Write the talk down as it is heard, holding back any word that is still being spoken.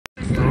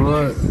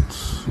Alright,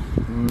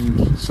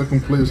 and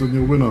second place and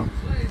your winner.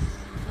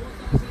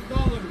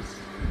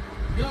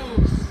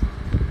 Goes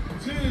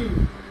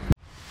to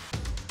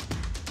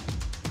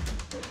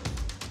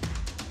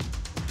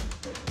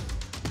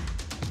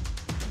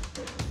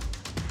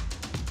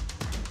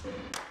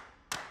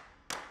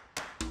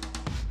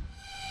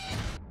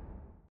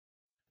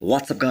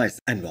What's up guys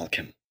and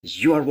welcome.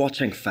 You are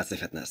watching Fazi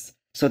Fitness.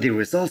 So the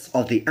results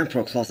of the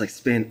Empro Classic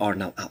Spain are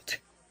now out.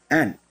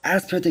 And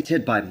as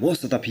predicted by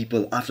most of the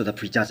people after the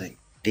prejudging,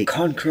 the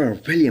conqueror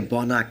William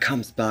Bonac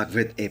comes back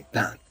with a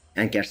bang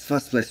and gets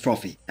first place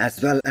trophy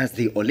as well as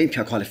the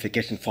Olympia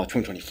qualification for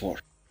 2024.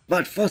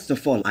 But first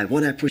of all, I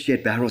want to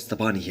appreciate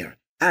Behrouz here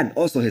and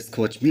also his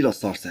coach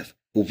Milos Sarcev,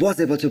 who was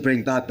able to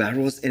bring back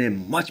Behrouz in a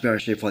much better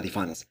shape for the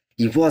finals.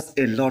 He was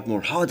a lot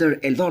more harder,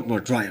 a lot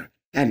more drier,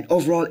 and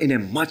overall in a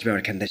much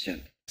better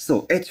condition.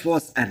 So it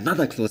was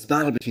another close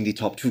battle between the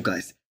top two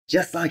guys,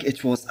 just like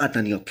it was at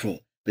the New York Pro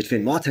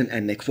between Martin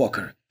and Nick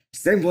Walker.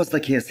 Same was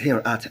the case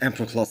here at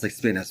Empro Classic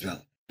Spain as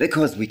well,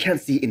 because we can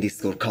see in the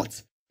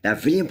scorecards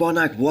that William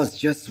Bonac was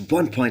just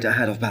 1 point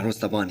ahead of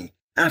Behrouz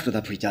after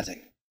the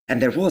prejudging.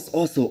 And there was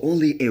also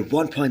only a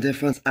 1 point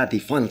difference at the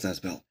finals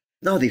as well.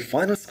 Now the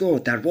final score,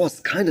 that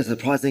was kinda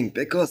surprising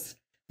because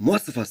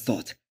most of us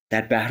thought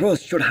that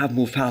Behrouz should have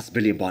moved past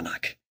William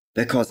Bonac,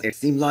 because it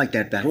seemed like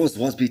that Behrouz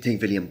was beating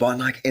William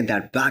Bonac in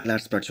that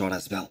backlash spread shot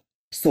as well.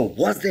 So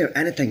was there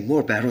anything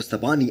more Behrouz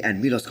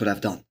and Milos could have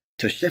done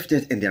to shift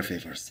it in their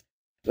favors?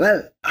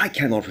 Well, I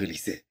cannot really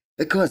say,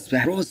 because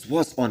Behrouz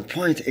was on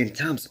point in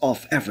terms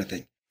of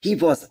everything. He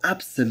was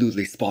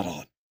absolutely spot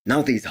on.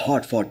 Now these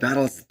hard-fought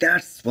battles,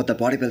 that's what the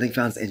bodybuilding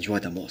fans enjoy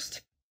the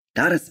most.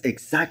 That is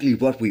exactly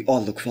what we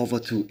all look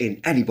forward to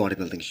in any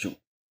bodybuilding show.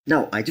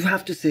 Now I do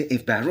have to say,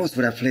 if Behrouz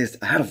would have placed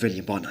ahead of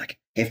William Bonac,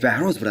 if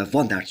Behrouz would have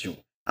won that show,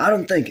 I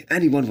don't think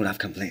anyone would have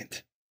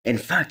complained. In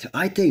fact,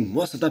 I think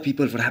most of the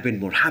people would have been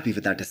more happy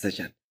with that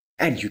decision.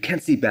 And you can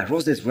see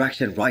Behrouz's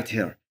reaction right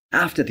here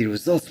after the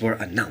results were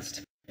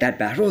announced, that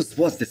Behrouz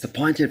was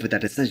disappointed with the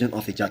decision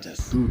of the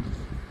judges.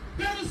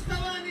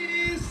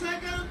 Behrouz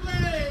second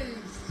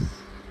place.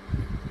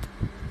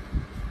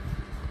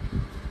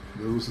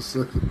 There was a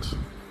second.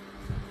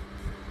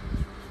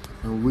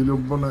 And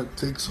William Bonac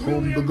takes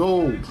home the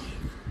gold.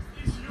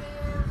 Is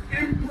your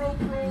Empro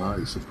Pro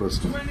Nice,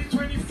 impressive.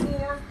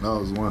 2024. That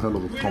was one hell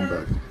of a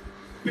comeback.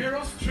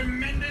 Behrouz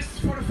tremendous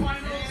for the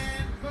finals.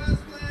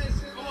 First place.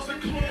 It was a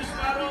close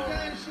battle,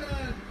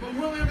 but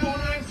William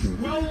Bonac,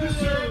 well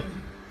deserved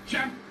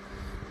champ.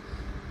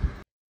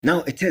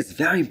 Now it is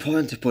very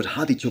important to put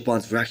Hadi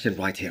Chopin's reaction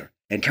right here,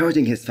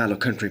 encouraging his fellow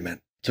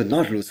countrymen to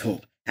not lose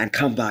hope and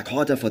come back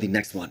harder for the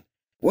next one,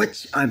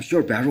 which I'm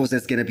sure Behrouz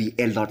is gonna be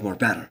a lot more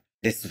better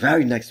this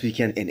very next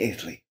weekend in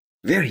Italy,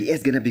 where he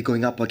is gonna be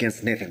going up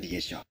against Nathan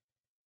D'Asia.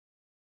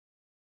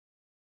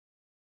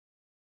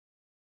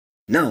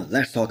 Now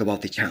let's talk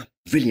about the champ,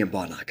 William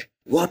Bonac.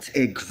 What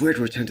a great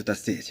return to the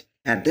stage,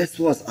 and this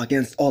was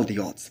against all the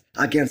odds,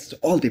 against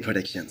all the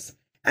predictions,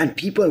 and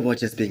people were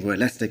just being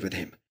realistic with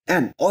him.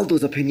 And all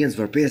those opinions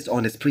were based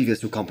on his previous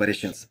two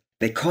competitions,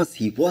 because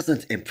he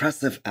wasn't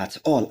impressive at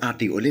all at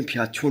the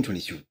Olympia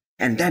 2022,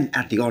 and then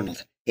at the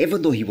Arnold,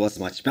 even though he was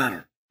much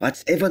better.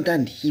 But even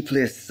then he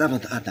placed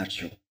 7th at that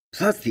show,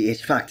 plus the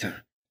age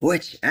factor,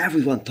 which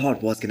everyone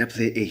thought was gonna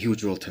play a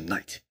huge role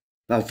tonight.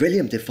 But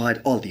William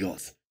defied all the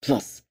odds,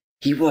 plus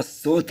he was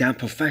so damn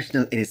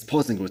professional in his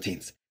posing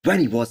routines when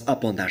he was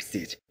up on that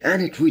stage,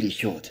 and it really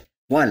showed.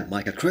 While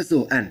Michael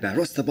Krizo and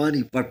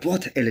Behrouz were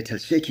both a little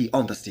shaky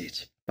on the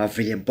stage. But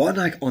William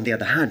Bonac, on the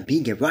other hand,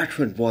 being a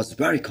veteran, was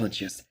very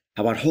conscious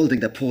about holding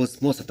the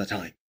pose most of the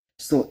time.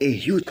 So a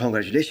huge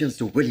congratulations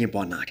to William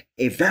Bonac,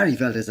 a very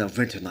well-deserved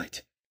win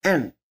tonight.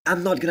 And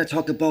I'm not gonna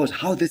talk about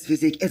how this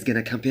physique is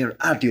gonna compare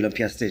at the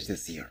Olympia stage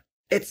this year.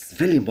 It's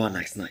William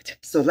Bonac's night,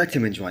 so let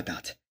him enjoy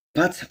that.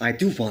 But I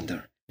do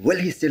wonder, will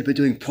he still be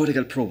doing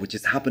Portugal Pro, which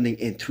is happening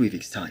in 3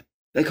 weeks' time?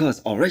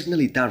 Because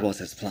originally that was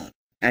his plan.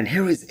 And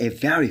here is a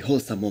very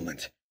wholesome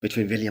moment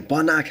between William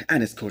Bonac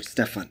and his coach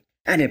Stefan.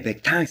 And a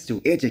big thanks to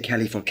AJ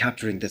Kelly for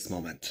capturing this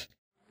moment.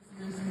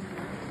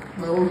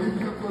 My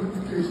Olympia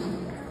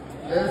qualification.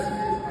 Last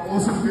year, I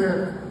wasn't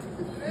there.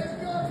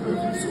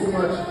 Thank you so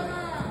much.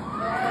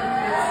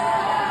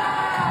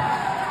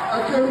 I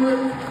can't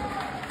wait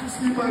to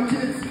see my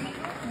kids, to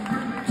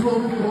bring the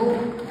trophy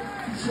home,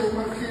 to show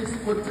my kids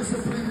what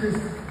discipline is,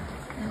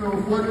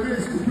 what it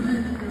is to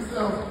believe in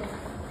yourself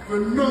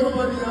when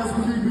nobody else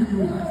believes in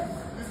you.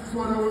 This is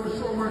what I want to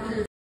show my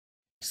kids.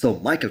 So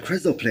Michael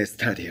Krizo placed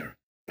 3rd here.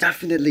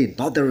 Definitely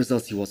not the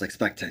results he was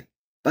expecting.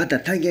 But the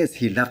thing is,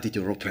 he left the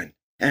door open.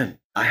 And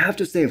I have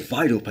to say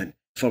wide open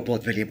for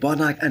both William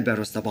Bonac and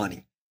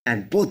Behrouz.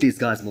 And both these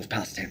guys moved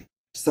past him.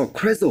 So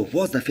Krizo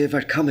was the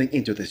favorite coming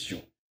into this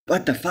show.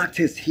 But the fact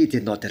is, he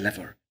did not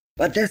deliver.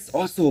 But this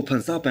also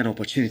opens up an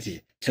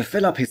opportunity to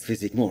fill up his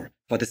physique more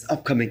for this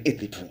upcoming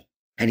Italy Pro.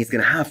 And he's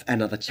gonna have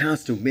another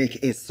chance to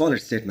make a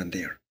solid statement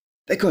there.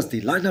 Because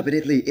the lineup in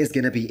Italy is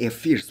gonna be a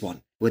fierce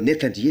one with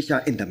Nathan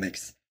D'Asia in the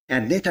mix.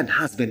 And Nathan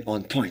has been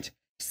on point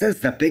since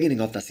the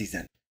beginning of the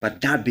season. But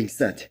that being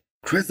said,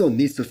 Krizo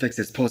needs to fix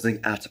his posing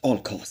at all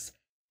costs.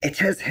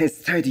 It is his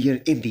third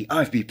year in the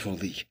IFB Pro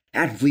League,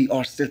 and we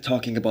are still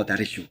talking about that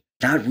issue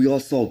that we all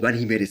saw when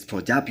he made his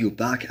pro debut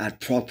back at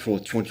Pro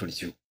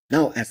 2022.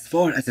 Now, as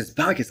far as his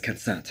back is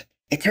concerned,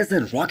 it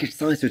isn't rocket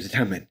science to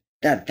determine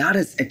that that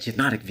is a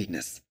genetic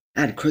weakness,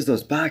 and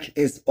Krizo's back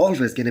is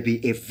always going to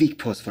be a weak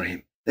pose for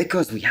him,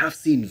 because we have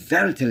seen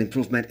very little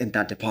improvement in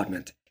that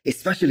department,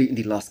 especially in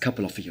the last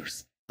couple of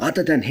years.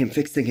 Other than him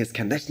fixing his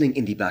conditioning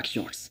in the back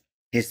shorts,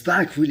 his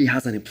back really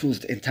hasn't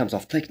improved in terms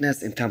of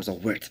thickness, in terms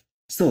of width.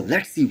 So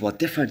let's see what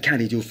different can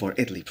he do for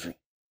Italy Pro.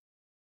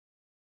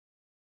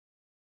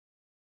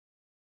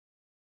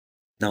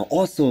 Now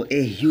also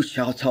a huge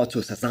shout out to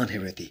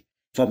Sasan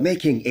for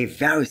making a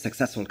very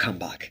successful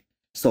comeback.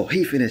 So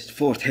he finished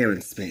 4th here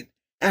in Spain,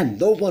 and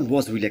no one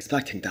was really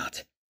expecting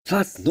that.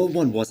 Plus no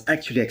one was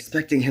actually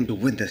expecting him to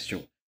win this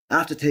show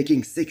after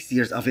taking 6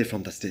 years away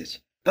from the stage.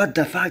 But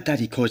the fact that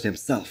he coached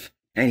himself,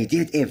 and he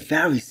did a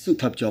very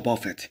superb job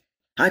of it,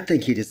 I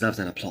think he deserves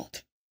an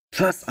applaud.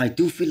 Plus I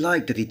do feel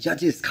like that the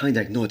judges kinda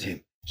ignored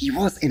him. He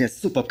was in a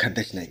superb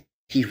conditioning.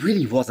 He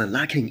really wasn't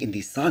lacking in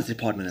the size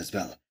department as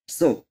well.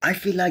 So I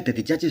feel like that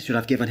the judges should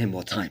have given him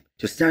more time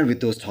to stand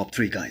with those top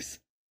 3 guys.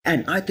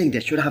 And I think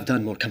they should have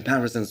done more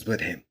comparisons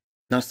with him.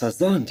 Now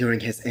Sasan during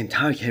his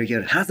entire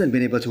career hasn't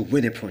been able to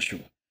win a pro show,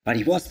 but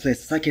he was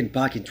placed 2nd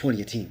back in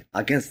 2018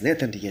 against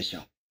Nathan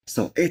D'Asia.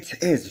 So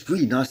it is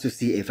really nice to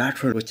see a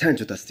veteran return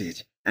to the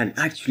stage and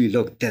actually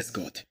look this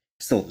good.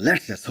 So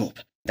let's just hope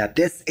that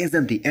this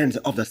isn't the end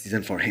of the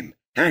season for him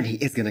and he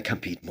is gonna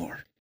compete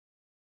more.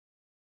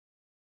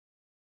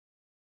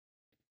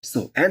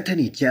 So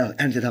Anthony Gel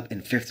ended up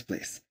in 5th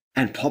place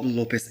and Pablo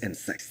Lopez in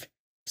 6th.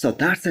 So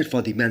that's it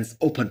for the men's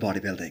open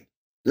bodybuilding.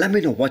 Let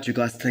me know what you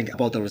guys think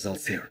about the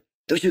results here.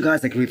 Do you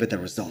guys agree with the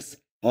results,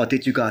 or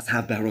did you guys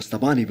have Behrouz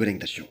winning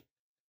the show?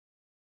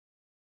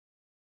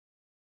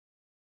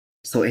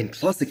 So in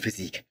Classic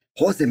Physique,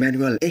 Jose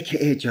Manuel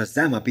aka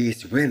Josema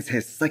Beast wins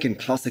his 2nd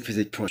Classic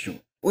Physique Pro show,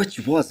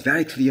 which was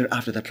very clear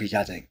after the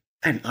prejudging.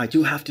 And I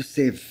do have to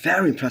say,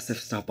 very impressive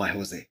stuff by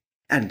Jose.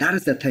 And that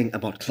is the thing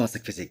about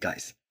Classic Physique,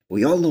 guys.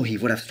 We all know he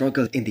would have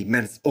struggled in the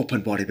men's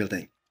open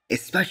bodybuilding,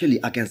 especially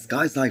against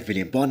guys like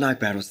William Bonac,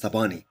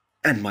 Behrouz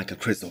and Michael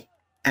Krizo.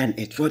 And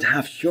it would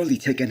have surely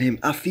taken him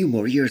a few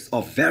more years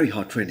of very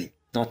hard training,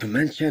 not to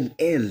mention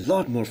a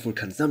lot more food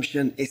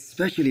consumption,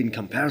 especially in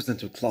comparison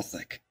to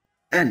Classic.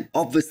 And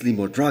obviously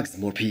more drugs,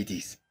 more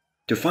PEDs,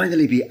 to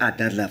finally be at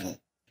that level,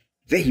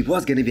 where he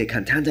was going to be a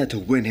contender to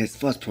win his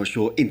first pro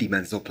show in the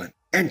men's open.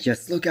 And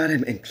just look at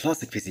him in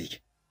Classic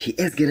Physique. He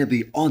is going to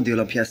be on the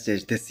Olympia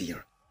stage this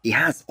year. He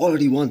has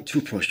already won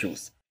 2 pro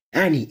shows,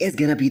 and he is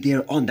going to be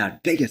there on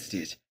that biggest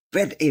stage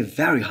with a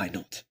very high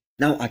note.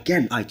 Now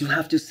again, I do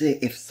have to say,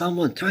 if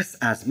someone twists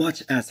as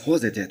much as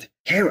Jose did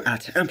here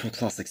at Empro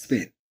Classic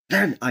Spain,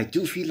 then I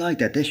do feel like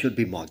that they should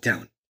be marked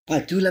down.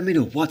 But do let me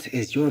know what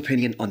is your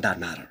opinion on that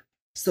matter.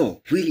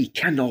 So really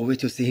cannot wait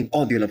to see him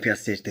on the Olympia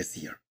stage this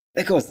year,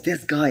 because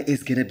this guy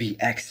is gonna be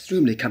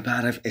extremely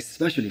competitive,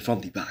 especially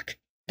from the back.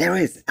 There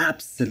is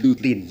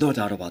absolutely no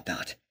doubt about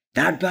that.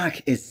 That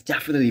back is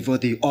definitely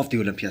worthy of the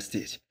Olympia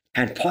stage,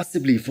 and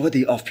possibly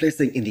worthy of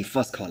placing in the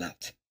first call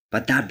out.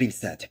 But that being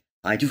said,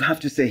 I do have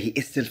to say he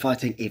is still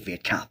fighting a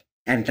weight cap,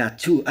 and that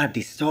too at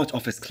the start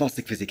of his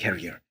Classic Physique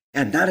career.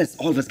 And that is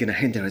always gonna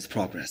hinder his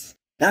progress.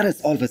 That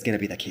is always gonna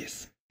be the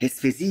case. His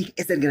physique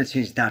isn't gonna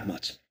change that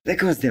much,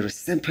 because there is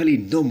simply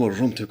no more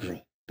room to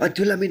grow. But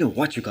do let me know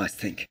what you guys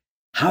think.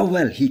 How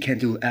well he can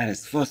do at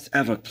his first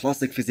ever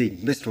Classic Physique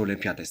Mr.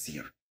 Olympia this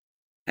year.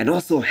 And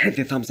also hit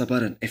the thumbs up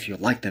button if you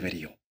liked the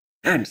video.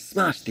 And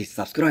smash the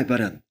subscribe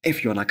button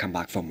if you wanna come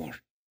back for more.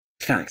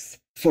 Thanks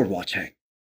for watching.